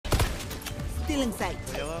Stealing sight.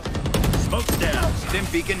 Smoke's down. Stim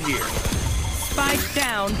beacon here. Spike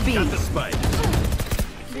down, B. Got the spike.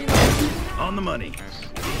 On the money.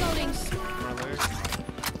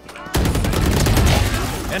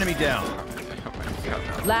 Enemy down.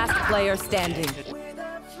 Last player standing.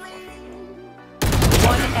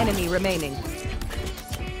 One enemy remaining.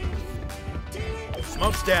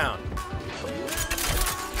 Smoke's down.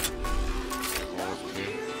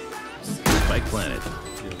 Spike planted.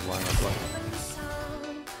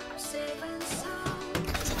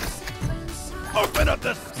 Open up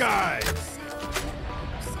the sky!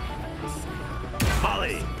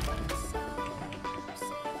 Molly!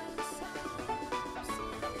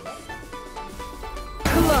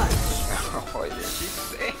 Clutch.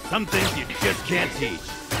 Some things you just can't teach.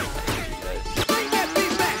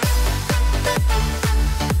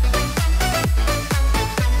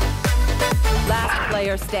 Last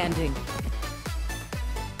player standing.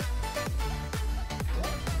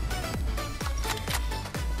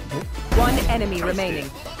 One enemy remaining.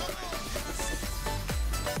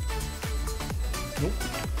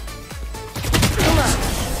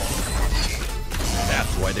 Clutch.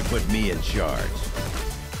 That's why they put me in charge.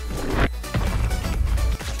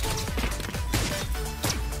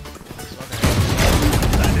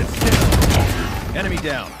 Stand still. Enemy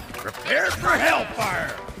down. Prepare for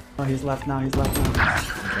hellfire! Oh, he's left now. He's left now.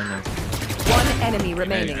 One enemy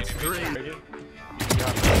remaining.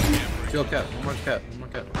 Kill cat. One more cat. One more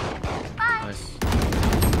cat. Nice.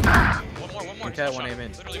 One more. Cat, one aim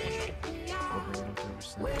in.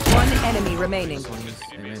 One enemy remaining.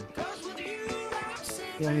 Aim in.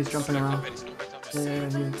 Yeah, he's jumping around. Yeah,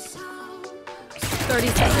 he is. 30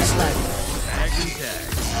 seconds left. Tag and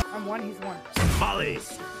tag. I'm one, he's one. Molly!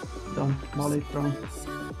 Done. Molly thrown.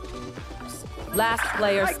 Last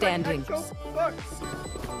player standing.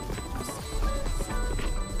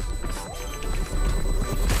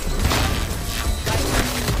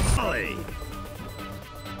 Molly!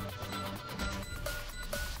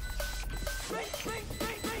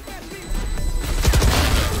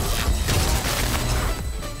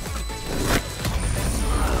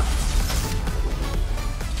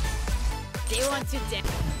 They want to death.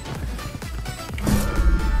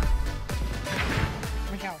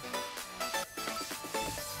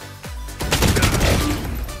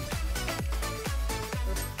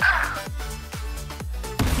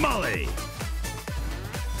 Molly!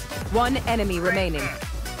 One enemy remaining.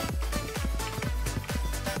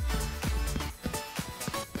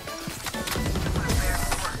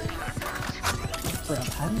 Bro,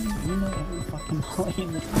 how do you know every fucking Molly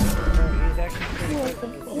in this?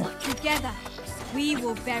 Together, we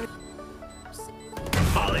will bury.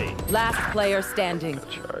 Molly! Last player standing.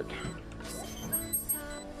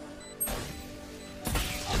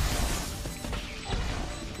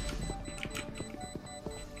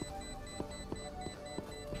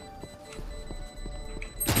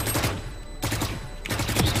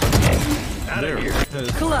 Out of here.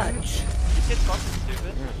 Clutch.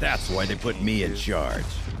 That's why they put me in charge.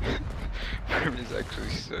 Brim is actually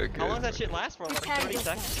so good. How long does that shit last for? Like 30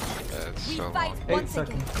 seconds? That's We so fight long. 8 once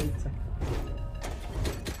seconds. again. 8 seconds.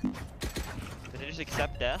 Did they just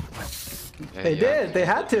accept death? Yeah, They yeah. did. They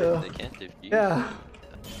had to. They can't defeat. Yeah.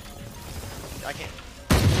 I can't.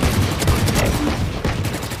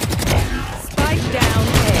 Spike down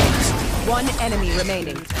A. One enemy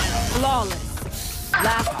remaining. Flawless.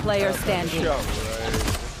 Last player standing. What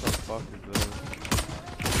the fuck is this?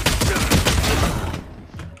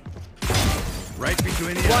 Right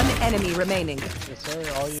between the One enemy remaining.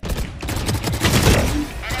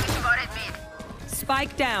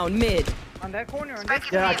 Spike down mid. On that corner, on that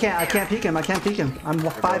Yeah, I can't peek him. I can't peek him. I'm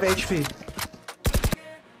 5 HP. He's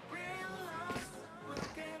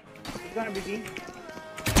gonna be B.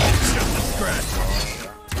 scratch.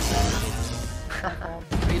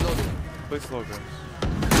 Quick slow, guys.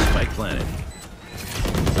 Spike planted.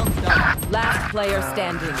 Last player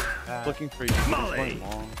standing. Looking for you. Molly. It's going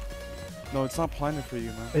long. No, it's not planted for you,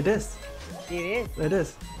 man. It is. It is. It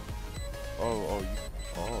is. Oh.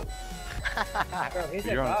 Bro, he's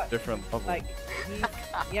You're a on a god. different level. Like,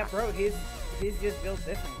 yeah, bro, he's just built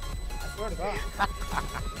different. I swear to God.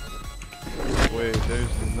 Wait, there's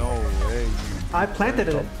no way you. I planted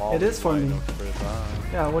it. It is for me.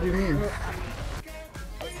 Yeah, what do you mean?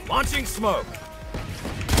 Launching smoke.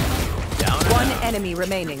 Down and One out. enemy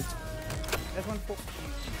remaining. That's one full.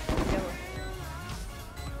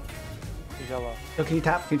 Yellow. Yo, can you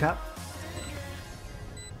tap? Can you tap?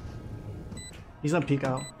 He's gonna peek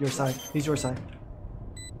out. Your side. He's your side.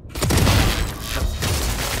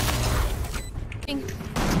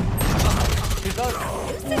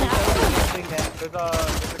 There's a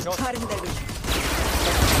ghost.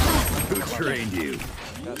 Who trained you?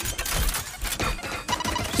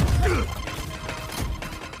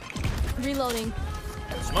 Reloading.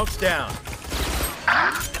 Smoke's down.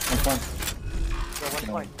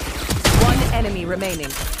 One enemy remaining.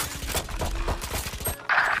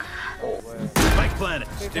 Spike planet.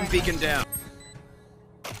 Stim beacon down.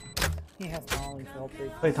 He has Molly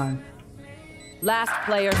filtered. Playtime. Last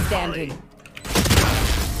player standing.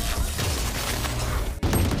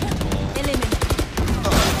 Eliminate.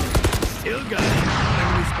 Still got it.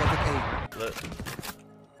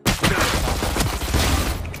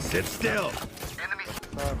 Sit still.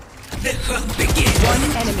 One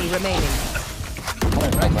enemy remaining.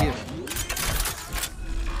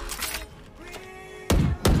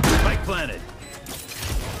 Spike planet.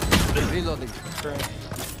 Reloading.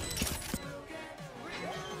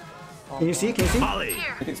 Can you see? Can you see? Molly.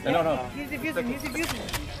 No. He's defusing, he's defusing.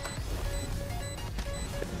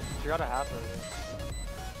 You gotta have it.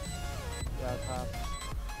 Yeah, it's half.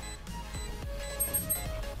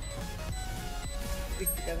 Stick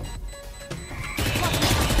together.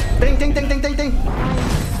 Ding, ding, ding, ding, ding, ding.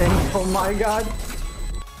 Ding. Oh my god.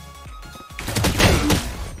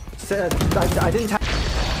 Said I didn't have.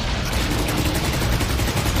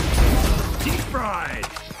 Deep fried.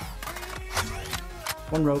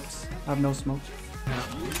 One ropes. I have no smoke.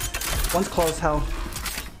 One's close, hell.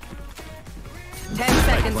 10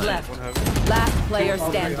 seconds left. Last player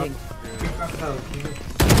standing.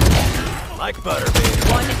 Like butter, baby.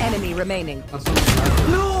 One enemy remaining.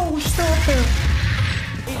 No, she's still up there.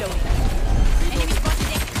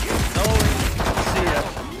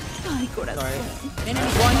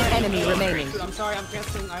 One enemy remaining. I'm sorry, I'm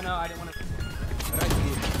guessing. I know, I didn't want to.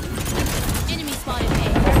 Enemy spotted A.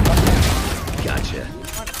 Gotcha.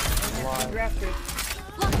 Grafted.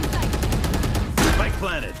 Blocking sight. Spike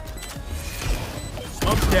planet.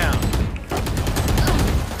 Smoke's down.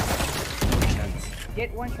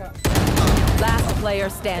 Get one shot. Last player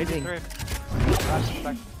standing.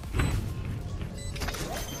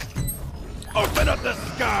 Open up the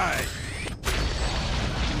sky.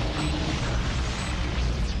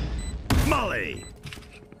 Molly.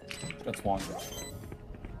 That's one.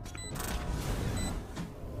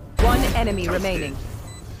 One enemy remaining.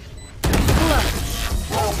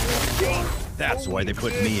 That's why they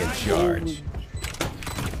put me in charge.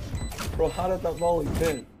 Bro, how did that volley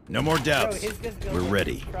hit? No more Bro, doubts. his just built We're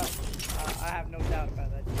ready. trust. I have no doubt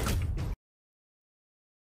about that.